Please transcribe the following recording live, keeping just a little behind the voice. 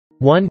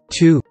1,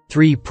 2,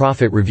 3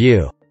 Profit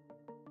Review.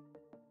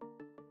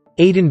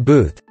 Aiden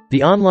Booth,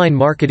 the online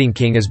marketing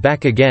king, is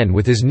back again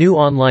with his new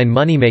online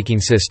money-making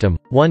system,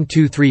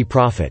 1-2-3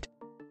 Profit.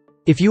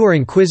 If you are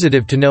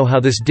inquisitive to know how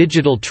this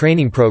digital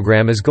training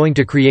program is going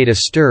to create a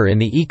stir in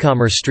the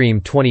e-commerce stream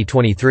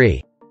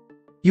 2023,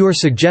 you are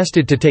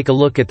suggested to take a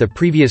look at the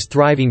previous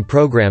thriving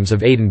programs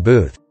of Aiden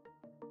Booth.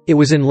 It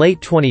was in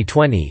late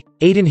 2020,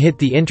 Aiden hit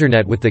the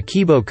internet with the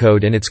Kibo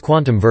code and its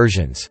quantum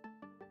versions.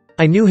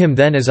 I knew him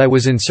then as I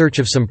was in search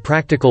of some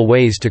practical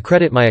ways to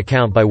credit my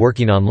account by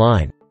working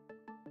online.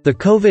 The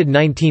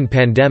COVID-19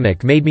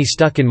 pandemic made me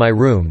stuck in my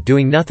room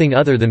doing nothing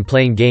other than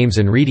playing games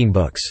and reading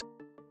books.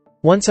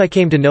 Once I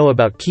came to know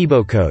about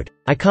Kibo code,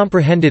 I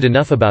comprehended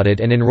enough about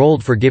it and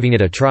enrolled for giving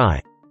it a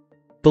try.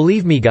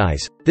 Believe me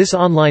guys, this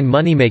online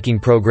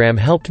money-making program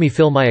helped me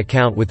fill my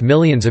account with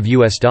millions of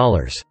US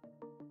dollars.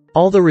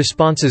 All the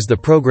responses the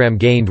program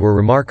gained were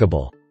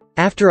remarkable.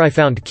 After I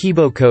found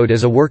Kibo code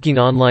as a working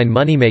online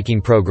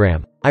money-making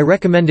program, I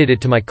recommended it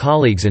to my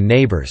colleagues and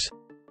neighbors.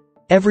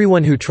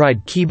 Everyone who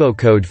tried Kibo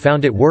code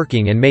found it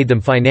working and made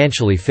them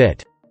financially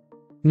fit.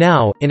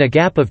 Now, in a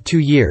gap of 2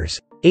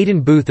 years,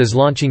 Aiden Booth is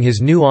launching his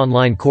new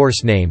online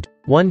course named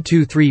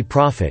 1-2-3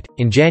 Profit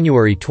in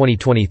January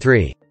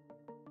 2023.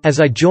 As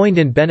I joined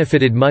and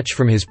benefited much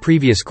from his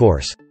previous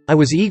course, I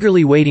was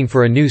eagerly waiting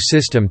for a new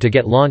system to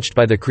get launched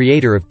by the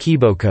creator of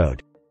Kibo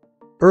code.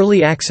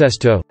 Early access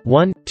to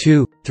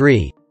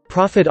 1-2-3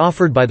 Profit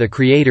offered by the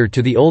creator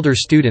to the older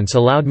students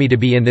allowed me to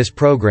be in this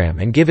program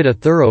and give it a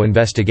thorough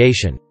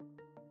investigation.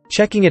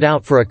 Checking it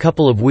out for a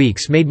couple of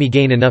weeks made me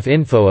gain enough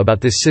info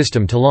about this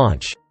system to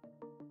launch.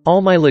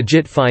 All my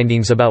legit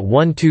findings about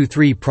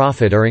 1-2-3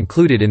 Profit are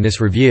included in this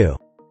review.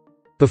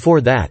 Before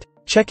that,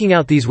 checking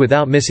out these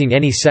without missing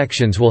any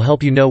sections will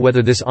help you know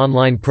whether this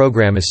online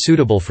program is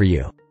suitable for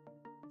you.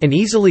 An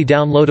easily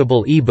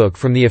downloadable ebook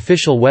from the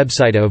official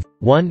website of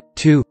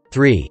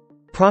 1-2-3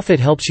 Profit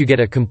helps you get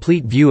a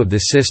complete view of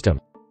this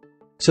system,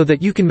 so that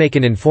you can make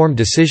an informed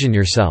decision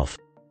yourself.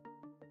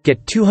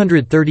 Get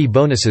 230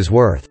 bonuses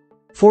worth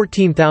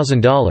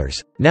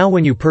 $14,000 now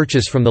when you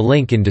purchase from the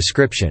link in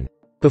description.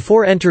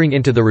 Before entering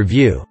into the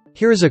review,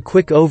 here is a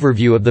quick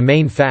overview of the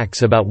main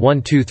facts about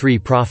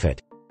 1-2-3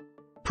 Profit.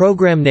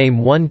 Program name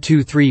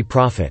 1-2-3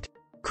 Profit.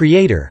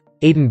 Creator,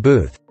 Aiden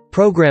Booth.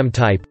 Program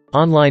type,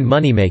 online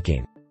money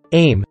making.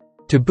 Aim,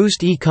 to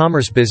boost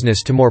e-commerce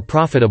business to more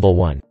profitable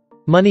one.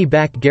 Money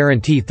back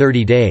guarantee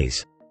 30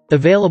 days.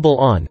 Available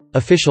on,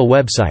 official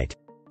website.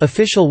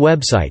 Official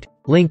website,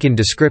 link in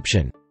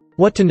description.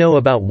 What to know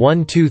about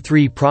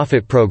 1-2-3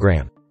 Profit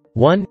program.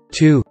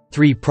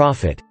 1-2-3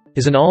 Profit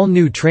is an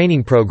all-new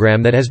training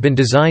program that has been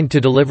designed to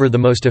deliver the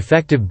most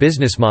effective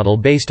business model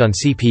based on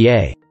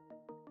CPA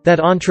that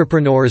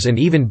entrepreneurs and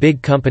even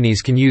big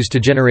companies can use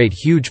to generate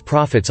huge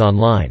profits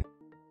online.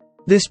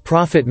 This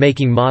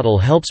profit-making model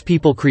helps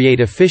people create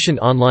efficient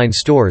online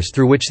stores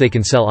through which they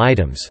can sell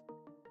items.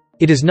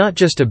 It is not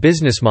just a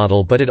business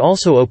model, but it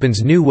also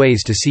opens new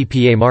ways to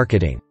CPA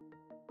marketing.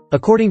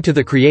 According to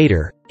the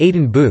creator,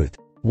 Aiden Booth,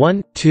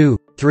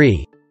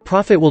 1-2-3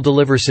 Profit will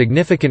deliver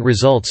significant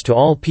results to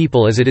all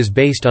people as it is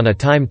based on a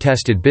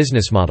time-tested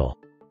business model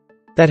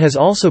that has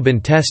also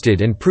been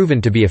tested and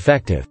proven to be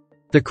effective.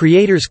 The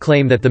creators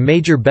claim that the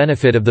major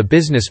benefit of the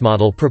business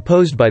model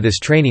proposed by this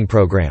training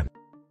program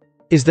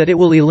is that it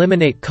will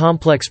eliminate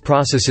complex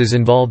processes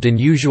involved in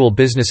usual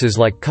businesses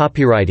like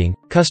copywriting,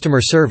 customer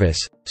service,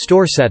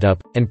 store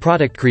setup, and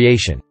product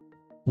creation.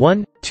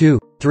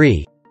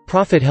 1-2-3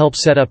 Profit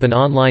helps set up an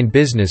online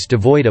business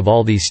devoid of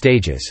all these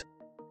stages,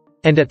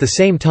 and at the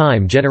same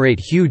time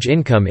generate huge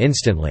income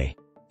instantly.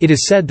 It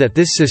is said that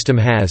this system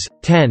has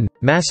 10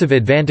 massive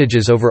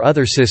advantages over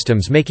other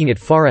systems, making it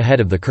far ahead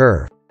of the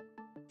curve.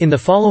 In the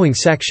following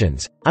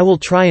sections, I will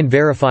try and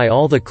verify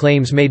all the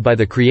claims made by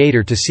the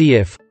creator to see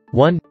if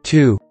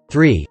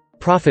 1-2-3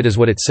 Profit is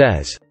what it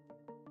says.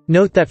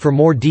 Note that for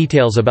more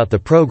details about the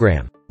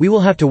program, we will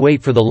have to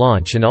wait for the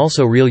launch and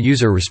also real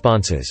user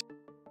responses.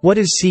 What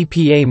is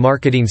CPA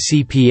marketing?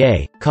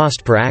 CPA,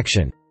 cost per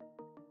action.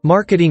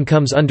 Marketing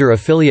comes under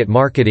affiliate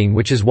marketing,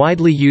 which is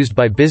widely used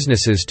by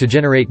businesses to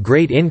generate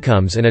great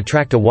incomes and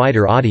attract a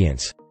wider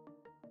audience.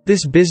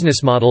 This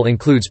business model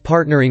includes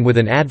partnering with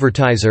an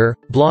advertiser,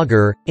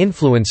 blogger,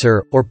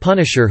 influencer, or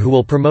punisher who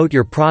will promote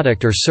your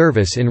product or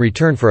service in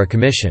return for a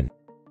commission.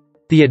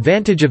 The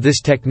advantage of this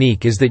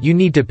technique is that you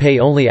need to pay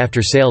only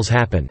after sales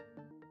happen.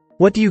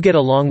 What do you get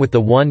along with the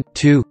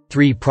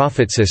 1-2-3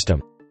 Profit system?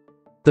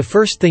 The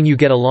first thing you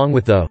get along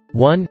with the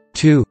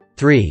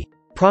 1-2-3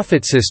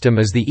 Profit system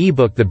is the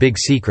ebook The Big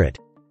Secret.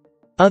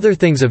 Other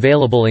things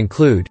available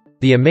include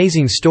the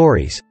amazing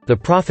stories, the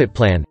profit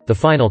plan, the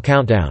final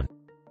countdown.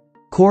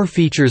 Core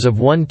features of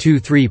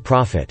 1-2-3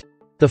 Profit.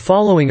 The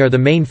following are the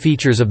main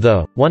features of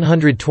the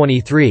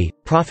 123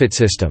 Profit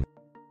system.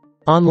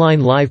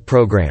 Online live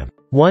program.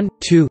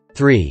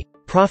 1-2-3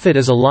 Profit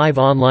is a live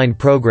online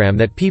program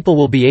that people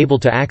will be able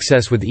to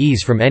access with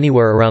ease from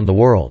anywhere around the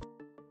world.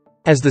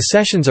 As the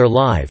sessions are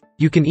live,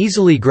 you can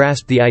easily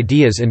grasp the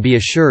ideas and be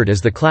assured as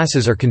the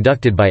classes are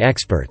conducted by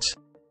experts.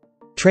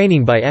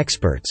 Training by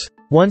experts.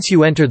 Once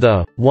you enter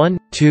the 1,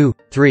 2,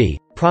 3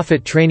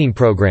 profit training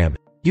program,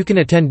 you can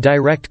attend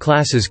direct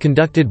classes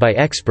conducted by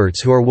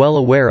experts who are well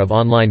aware of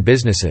online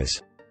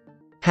businesses.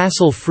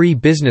 Hassle-free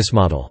business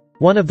model.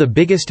 One of the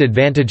biggest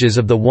advantages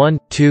of the 1,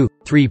 2,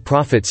 3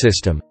 profit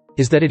system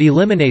is that it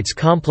eliminates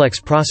complex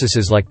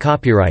processes like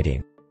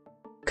copywriting,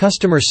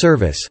 customer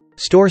service,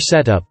 store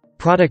setup,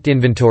 product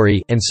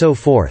inventory, and so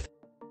forth.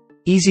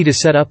 Easy to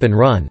set up and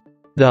run.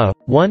 The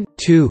 1,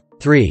 2,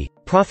 3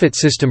 profit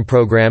system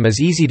program is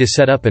easy to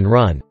set up and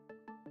run.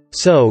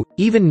 So,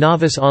 even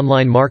novice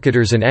online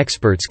marketers and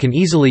experts can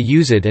easily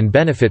use it and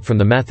benefit from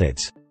the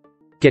methods.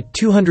 Get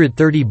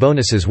 230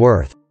 bonuses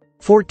worth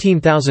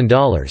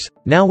 $14,000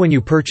 now when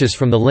you purchase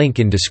from the link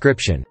in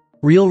description.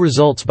 Real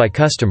results by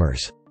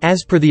customers.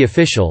 As per the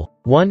official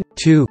 1,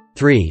 2,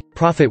 3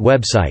 profit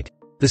website,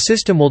 the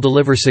system will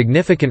deliver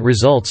significant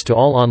results to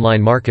all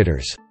online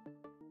marketers.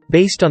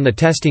 Based on the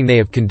testing they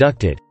have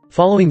conducted,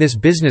 following this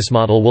business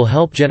model will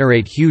help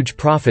generate huge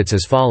profits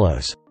as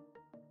follows.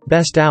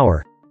 Best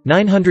hour,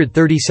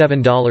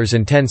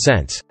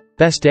 $937.10.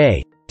 Best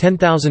day,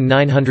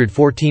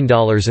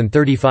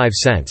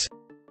 $10,914.35.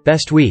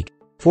 Best week,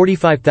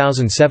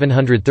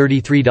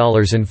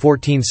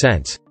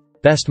 $45,733.14.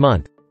 Best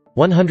month,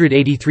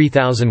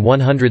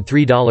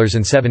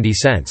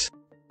 $183,103.70.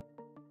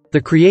 The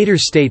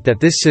creators state that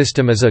this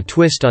system is a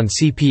twist on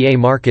CPA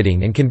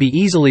marketing and can be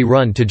easily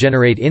run to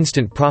generate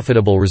instant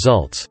profitable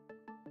results.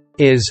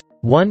 Is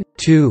 1,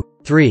 2,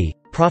 3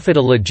 profit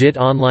a legit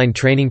online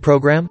training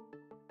program?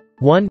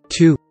 1,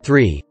 2,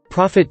 3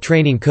 profit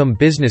training cum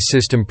business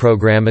system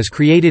program is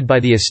created by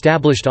the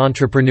established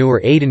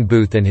entrepreneur Aiden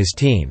Booth and his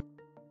team.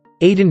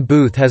 Aiden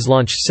Booth has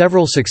launched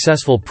several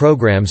successful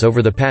programs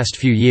over the past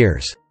few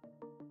years.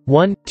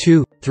 1,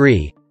 2,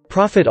 3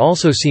 profit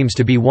also seems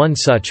to be one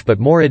such but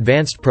more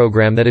advanced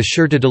program that is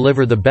sure to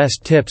deliver the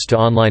best tips to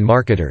online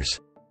marketers.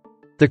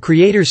 The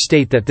creators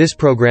state that this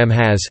program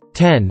has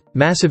 10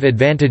 massive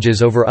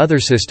advantages over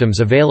other systems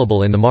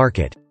available in the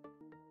market.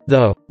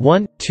 The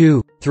 1,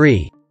 2,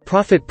 3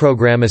 profit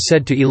program is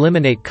said to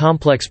eliminate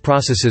complex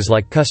processes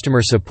like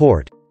customer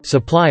support,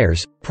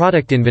 suppliers,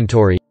 product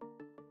inventory.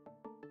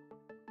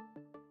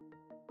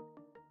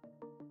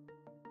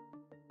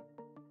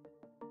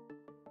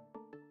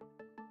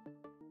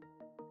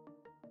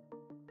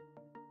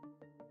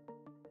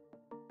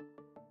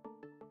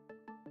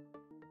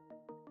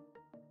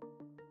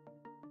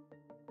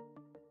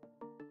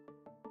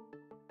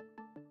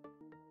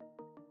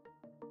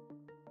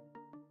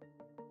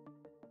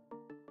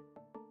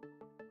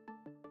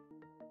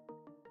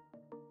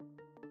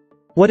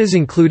 What is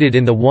included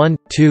in the 1,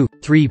 2,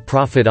 3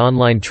 profit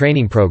online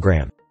training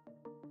program?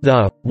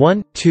 The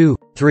 1, 2,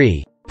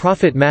 3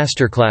 profit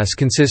masterclass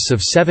consists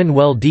of 7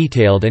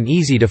 well-detailed and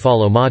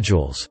easy-to-follow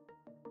modules.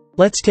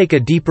 Let's take a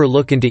deeper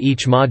look into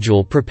each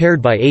module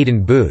prepared by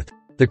Aiden Booth,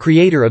 the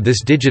creator of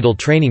this digital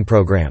training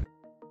program.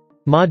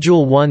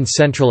 Module 1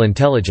 Central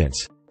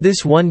Intelligence.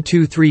 This 1,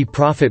 2, 3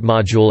 profit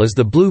module is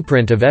the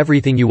blueprint of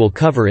everything you will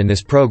cover in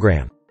this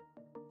program.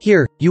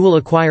 Here, you will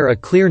acquire a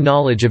clear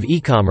knowledge of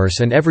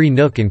e-commerce and every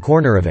nook and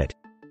corner of it.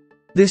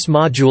 This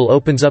module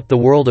opens up the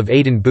world of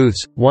Aiden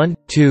Booth's 1,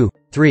 2,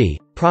 3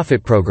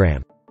 profit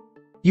program.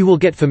 You will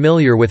get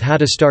familiar with how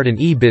to start an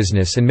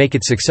e-business and make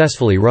it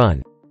successfully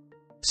run.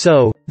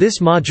 So, this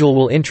module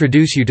will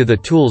introduce you to the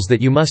tools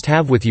that you must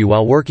have with you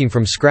while working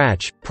from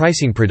scratch,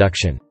 pricing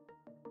production,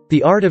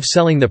 the art of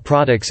selling the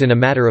products in a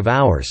matter of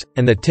hours,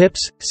 and the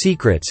tips,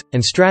 secrets,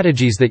 and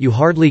strategies that you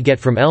hardly get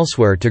from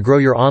elsewhere to grow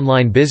your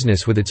online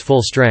business with its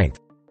full strength.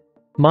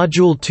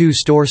 Module 2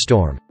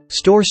 StoreStorm.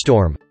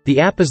 StoreStorm, the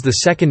app is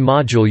the second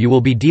module you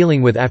will be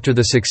dealing with after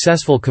the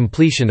successful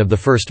completion of the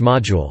first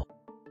module.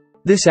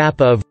 This app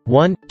of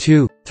 1,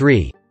 2,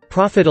 3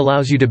 profit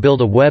allows you to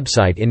build a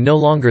website in no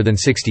longer than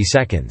 60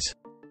 seconds.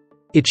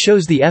 It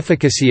shows the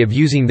efficacy of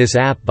using this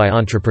app by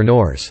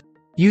entrepreneurs.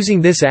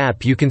 Using this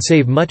app you can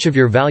save much of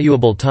your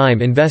valuable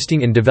time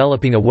investing in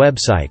developing a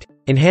website,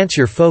 enhance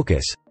your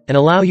focus, and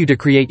allow you to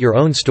create your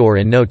own store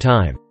in no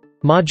time.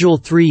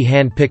 Module 3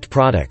 Hand-picked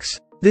products.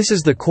 This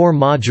is the core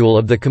module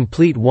of the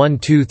complete 1,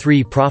 2,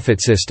 3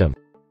 profit system.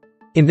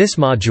 In this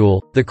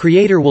module, the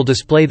creator will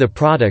display the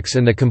products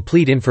and the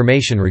complete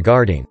information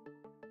regarding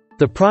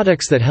the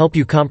products that help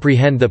you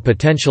comprehend the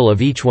potential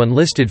of each one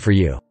listed for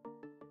you.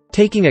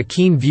 Taking a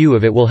keen view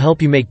of it will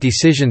help you make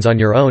decisions on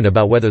your own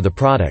about whether the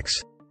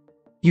products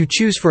you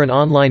choose for an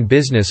online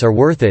business are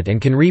worth it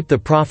and can reap the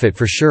profit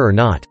for sure or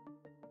not.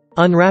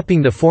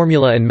 Unwrapping the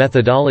formula and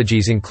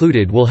methodologies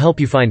included will help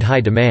you find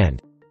high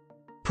demand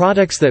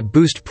products that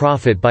boost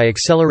profit by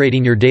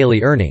accelerating your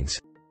daily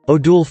earnings.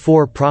 Module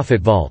 4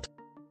 Profit Vault.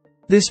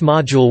 This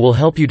module will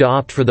help you to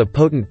opt for the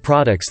potent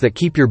products that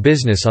keep your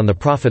business on the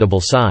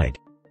profitable side.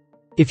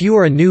 If you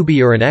are a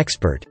newbie or an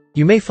expert,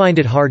 you may find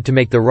it hard to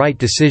make the right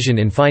decision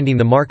in finding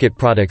the market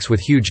products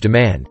with huge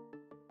demand.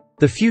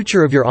 The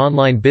future of your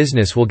online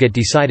business will get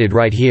decided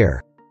right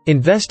here.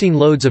 Investing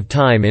loads of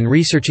time in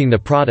researching the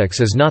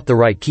products is not the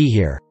right key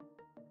here.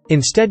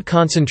 Instead,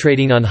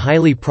 concentrating on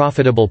highly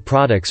profitable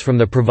products from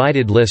the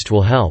provided list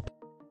will help.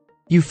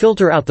 You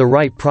filter out the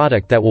right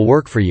product that will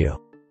work for you.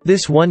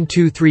 This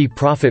 1-2-3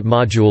 Profit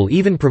module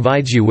even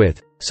provides you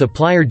with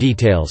supplier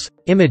details,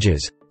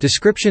 images,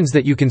 descriptions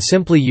that you can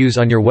simply use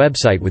on your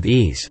website with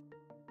ease.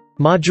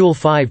 Module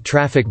 5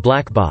 Traffic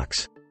Black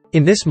Box.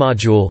 In this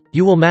module,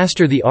 you will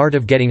master the art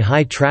of getting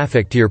high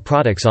traffic to your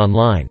products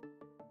online.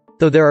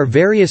 Though there are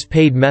various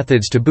paid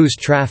methods to boost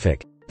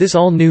traffic, this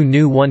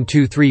all-new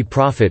 1-2-3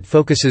 Profit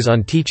focuses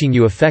on teaching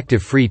you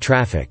effective free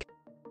traffic.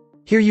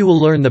 Here you will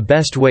learn the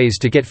best ways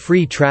to get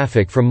free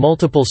traffic from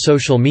multiple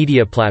social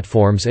media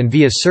platforms and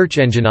via search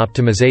engine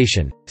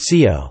optimization,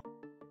 SEO.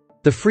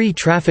 The free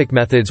traffic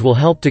methods will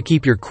help to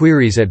keep your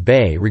queries at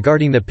bay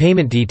regarding the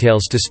payment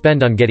details to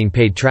spend on getting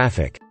paid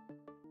traffic.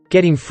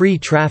 Getting free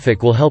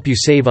traffic will help you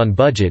save on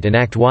budget and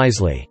act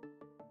wisely.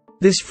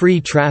 This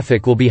free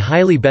traffic will be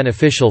highly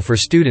beneficial for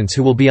students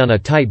who will be on a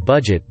tight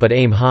budget but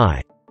aim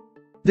high.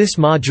 This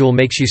module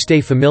makes you stay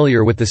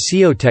familiar with the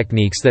SEO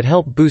techniques that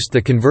help boost the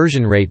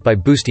conversion rate by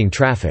boosting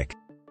traffic.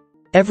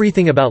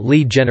 Everything about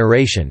lead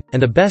generation,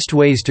 and the best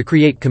ways to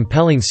create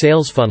compelling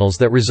sales funnels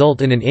that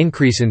result in an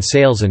increase in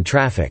sales and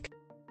traffic.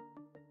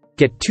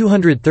 Get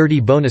 230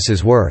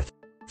 bonuses worth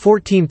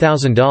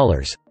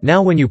 $14,000,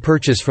 now when you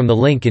purchase from the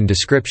link in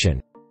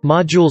description.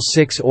 Module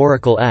 6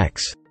 Oracle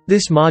X.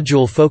 This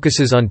module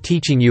focuses on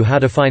teaching you how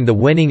to find the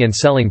winning and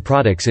selling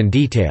products in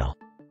detail.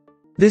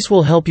 This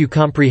will help you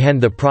comprehend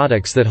the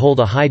products that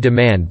hold a high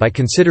demand by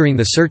considering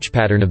the search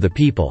pattern of the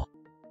people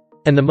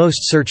and the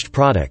most searched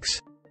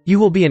products. You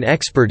will be an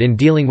expert in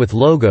dealing with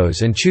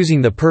logos and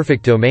choosing the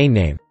perfect domain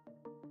name.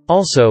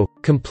 Also,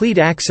 complete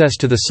access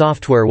to the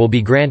software will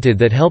be granted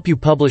that help you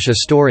publish a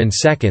store in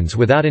seconds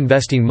without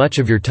investing much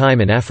of your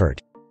time and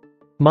effort.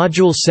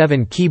 Module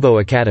 7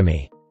 Kibo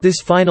Academy.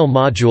 This final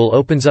module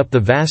opens up the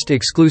vast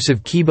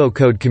exclusive Kibo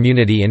code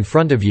community in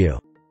front of you.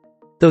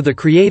 Though the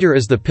creator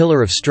is the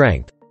pillar of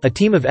strength, a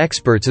team of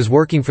experts is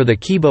working for the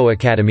Kibo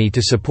Academy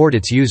to support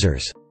its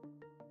users.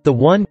 The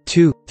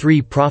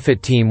 1-2-3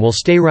 Profit team will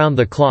stay round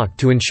the clock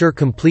to ensure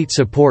complete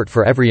support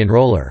for every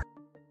enroller.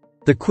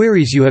 The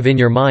queries you have in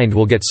your mind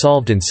will get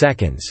solved in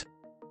seconds.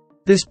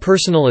 This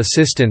personal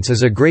assistance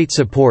is a great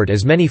support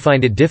as many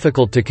find it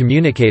difficult to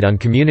communicate on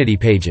community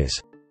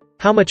pages.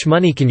 How much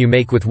money can you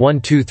make with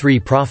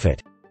 1-2-3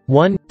 Profit?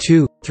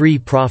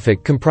 1-2-3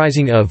 Profit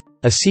comprising of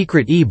a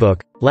secret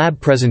ebook,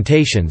 lab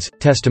presentations,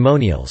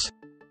 testimonials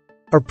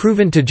are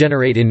proven to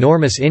generate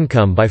enormous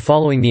income by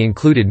following the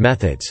included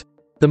methods.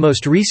 The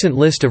most recent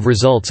list of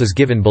results is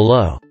given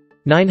below.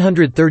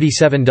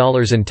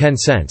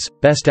 $937.10,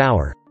 best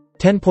hour.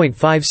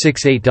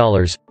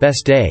 $10.568,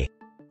 best day.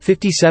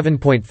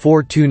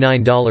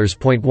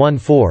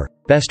 $57.429.14,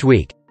 best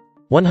week.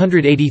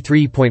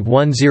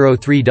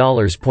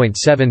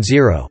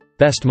 $183.103.70,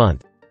 best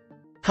month.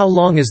 How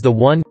long is the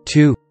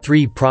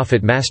 1-2-3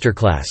 Profit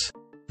Masterclass?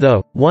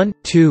 The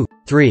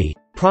 1-2-3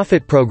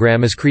 Profit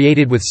program is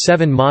created with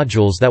 7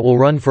 modules that will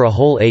run for a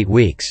whole 8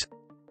 weeks.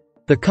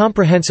 The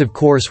comprehensive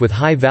course with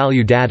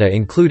high-value data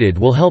included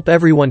will help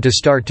everyone to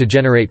start to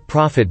generate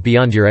profit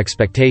beyond your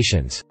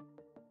expectations.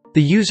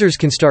 The users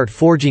can start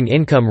forging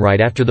income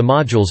right after the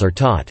modules are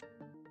taught.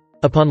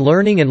 Upon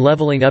learning and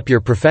leveling up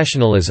your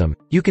professionalism,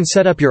 you can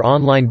set up your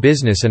online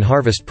business and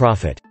harvest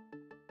profit.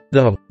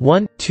 The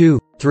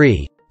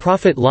 1-2-3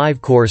 Profit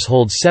Live course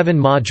holds 7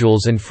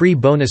 modules and free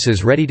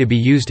bonuses ready to be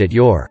used at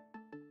your.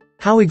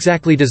 How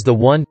exactly does the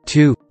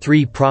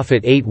 1-2-3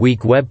 Profit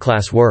 8-week web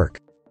class work?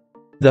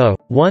 The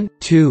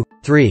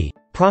 1-2-3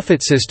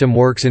 Profit system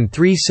works in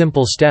 3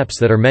 simple steps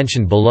that are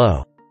mentioned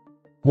below.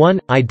 1.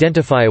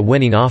 Identify a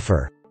winning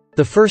offer.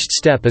 The first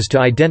step is to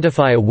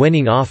identify a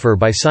winning offer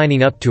by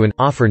signing up to an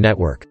offer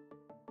network.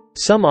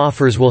 Some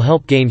offers will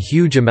help gain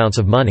huge amounts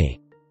of money.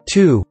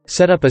 2.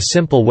 Set up a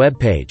simple web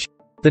page.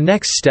 The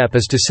next step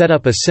is to set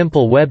up a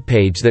simple web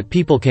page that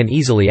people can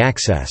easily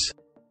access.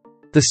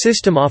 The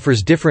system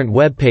offers different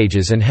web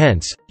pages and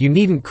hence, you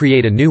needn't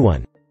create a new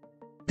one.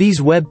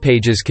 These web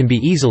pages can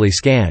be easily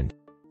scanned.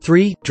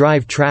 3.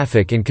 Drive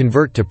traffic and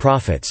convert to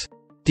profits.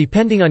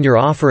 Depending on your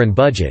offer and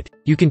budget,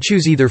 you can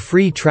choose either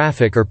free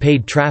traffic or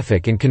paid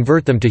traffic and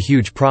convert them to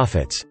huge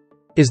profits.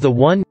 Is the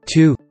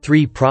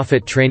 1-2-3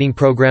 Profit training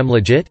program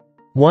legit?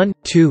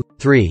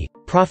 1-2-3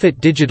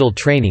 Profit digital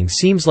training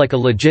seems like a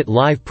legit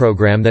live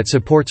program that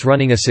supports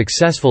running a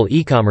successful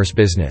e-commerce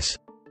business.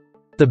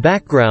 The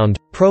background,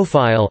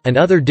 profile, and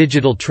other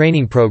digital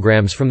training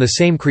programs from the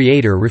same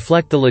creator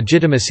reflect the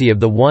legitimacy of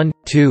the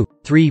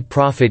 1-2-3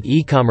 Profit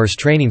e-commerce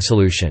training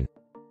solution.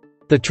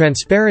 The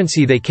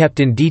transparency they kept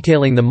in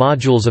detailing the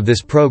modules of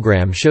this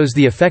program shows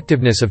the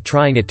effectiveness of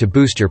trying it to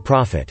boost your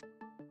profit.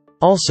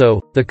 Also,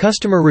 the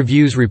customer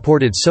reviews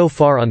reported so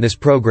far on this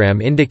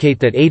program indicate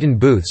that Aiden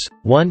Booth's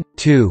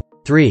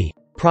 1-2-3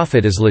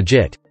 Profit is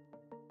legit.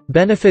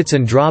 Benefits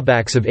and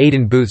drawbacks of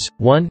Aiden Booth's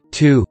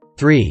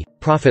 1-2-3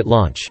 Profit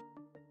launch.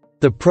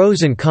 The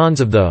pros and cons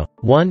of the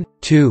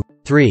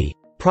 1-2-3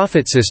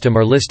 Profit system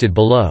are listed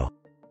below.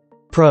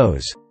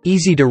 Pros: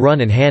 easy to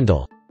run and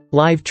handle.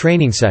 Live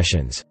training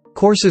sessions.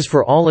 Courses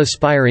for all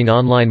aspiring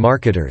online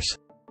marketers.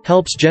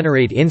 Helps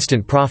generate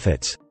instant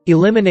profits.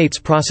 Eliminates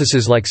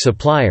processes like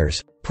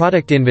suppliers,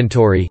 product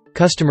inventory,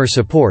 customer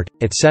support,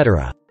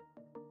 etc.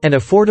 An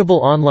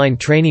affordable online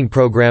training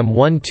program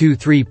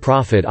 123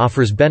 Profit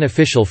offers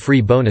beneficial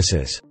free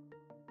bonuses.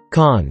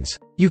 Cons.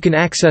 You can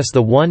access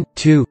the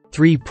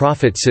 123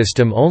 Profit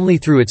system only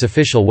through its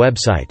official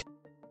website.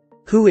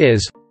 Who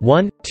is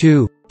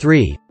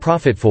 123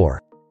 Profit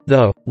for?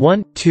 The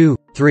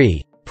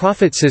 123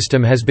 Profit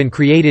system has been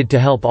created to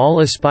help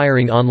all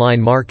aspiring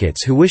online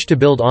markets who wish to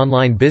build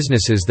online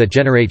businesses that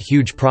generate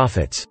huge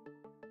profits.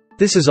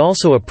 This is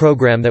also a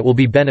program that will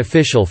be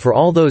beneficial for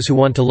all those who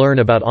want to learn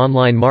about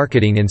online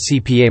marketing and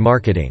CPA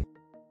marketing.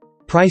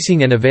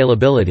 Pricing and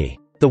availability.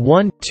 The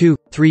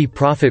 123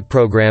 Profit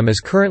program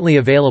is currently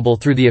available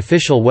through the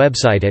official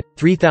website at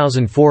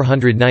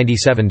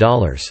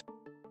 $3,497.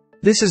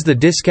 This is the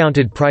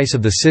discounted price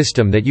of the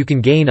system that you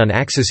can gain on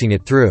accessing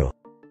it through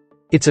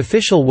its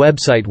official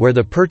website, where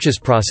the purchase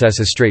process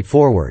is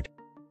straightforward.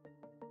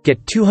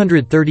 Get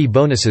 230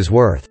 bonuses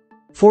worth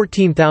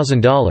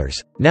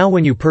 $14,000 now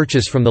when you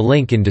purchase from the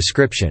link in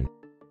description.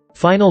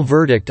 Final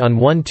verdict on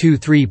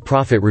 123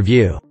 Profit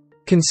review.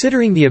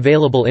 Considering the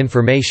available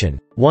information,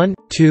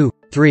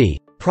 123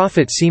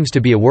 Profit seems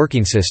to be a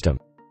working system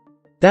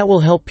that will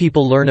help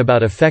people learn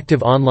about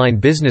effective online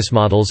business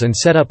models and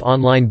set up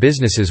online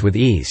businesses with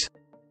ease.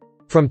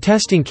 From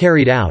testing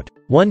carried out,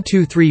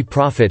 123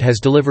 Profit has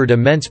delivered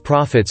immense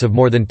profits of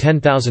more than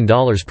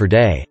 $10,000 per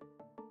day.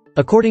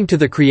 According to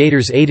the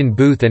creators Aiden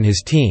Booth and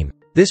his team,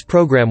 this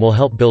program will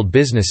help build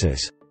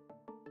businesses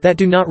that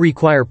do not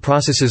require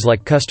processes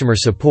like customer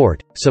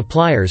support,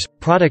 suppliers,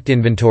 product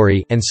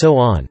inventory, and so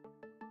on.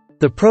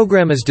 The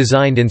program is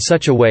designed in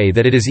such a way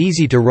that it is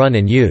easy to run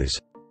and use.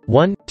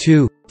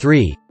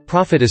 123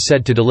 Profit is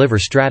said to deliver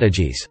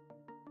strategies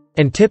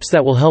and tips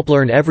that will help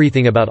learn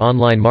everything about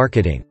online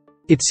marketing.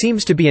 It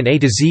seems to be an A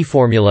to Z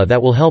formula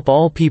that will help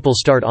all people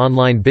start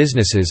online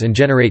businesses and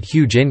generate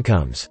huge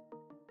incomes.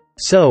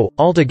 So,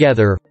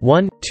 altogether,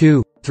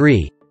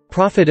 123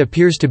 Profit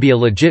appears to be a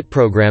legit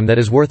program that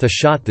is worth a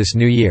shot this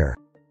new year.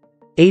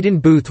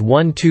 Aiden Booth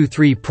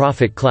 123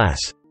 Profit class.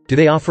 Do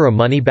they offer a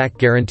money-back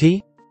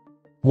guarantee?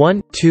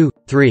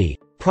 123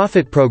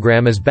 Profit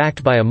program is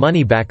backed by a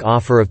money-back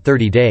offer of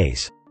 30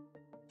 days.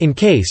 In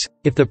case,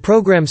 if the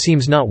program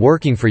seems not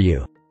working for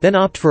you, then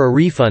opt for a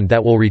refund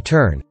that will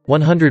return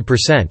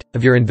 100%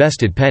 of your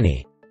invested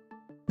penny.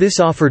 This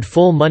offered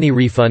full money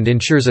refund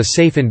ensures a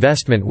safe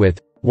investment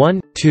with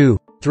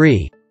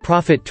 123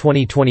 Profit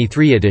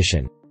 2023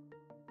 edition.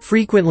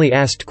 Frequently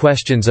asked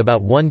questions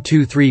about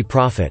 123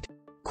 Profit.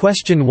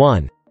 Question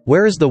 1.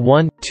 Where is the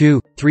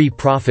 123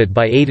 Profit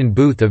by Aiden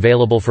Booth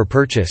available for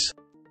purchase?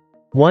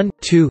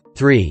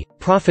 123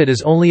 Profit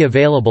is only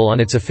available on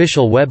its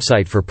official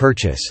website for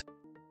purchase.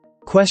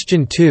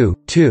 Question 2.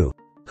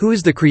 Who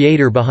is the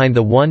creator behind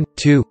the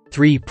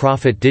 123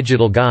 Profit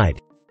digital guide?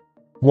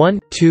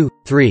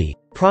 123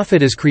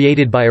 Profit is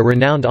created by a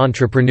renowned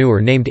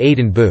entrepreneur named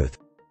Aiden Booth.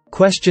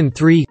 Question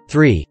 3.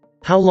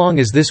 How long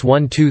is this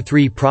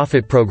 123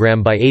 Profit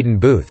program by Aiden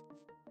Booth?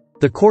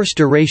 The course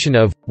duration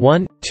of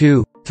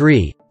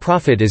 123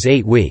 Profit is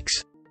 8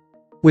 weeks.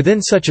 Within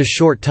such a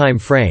short time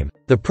frame,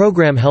 the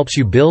program helps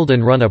you build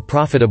and run a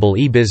profitable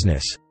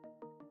e-business.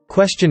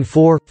 Question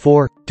 4.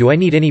 Do I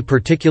need any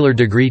particular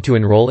degree to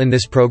enroll in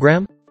this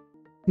program?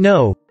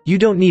 No, you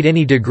don't need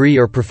any degree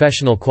or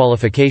professional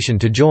qualification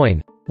to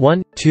join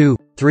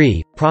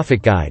 123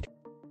 Profit Guide.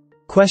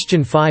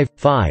 Question 5.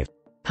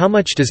 How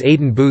much does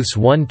Aiden Booth's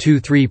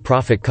 123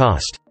 Profit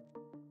cost?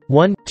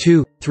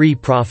 123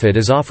 Profit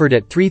is offered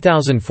at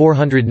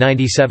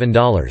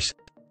 $3,497.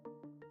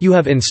 You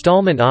have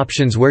installment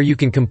options where you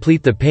can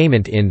complete the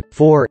payment in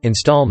 4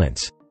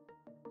 installments.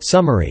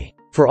 Summary.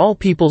 For all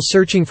people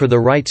searching for the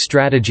right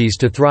strategies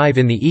to thrive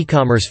in the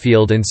e-commerce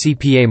field and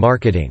CPA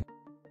marketing,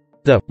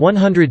 the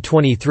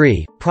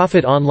 123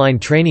 Profit online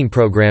training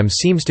program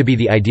seems to be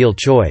the ideal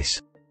choice.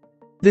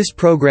 This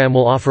program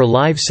will offer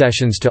live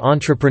sessions to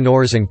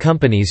entrepreneurs and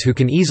companies who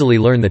can easily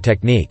learn the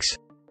techniques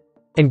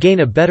and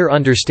gain a better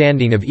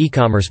understanding of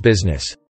e-commerce business.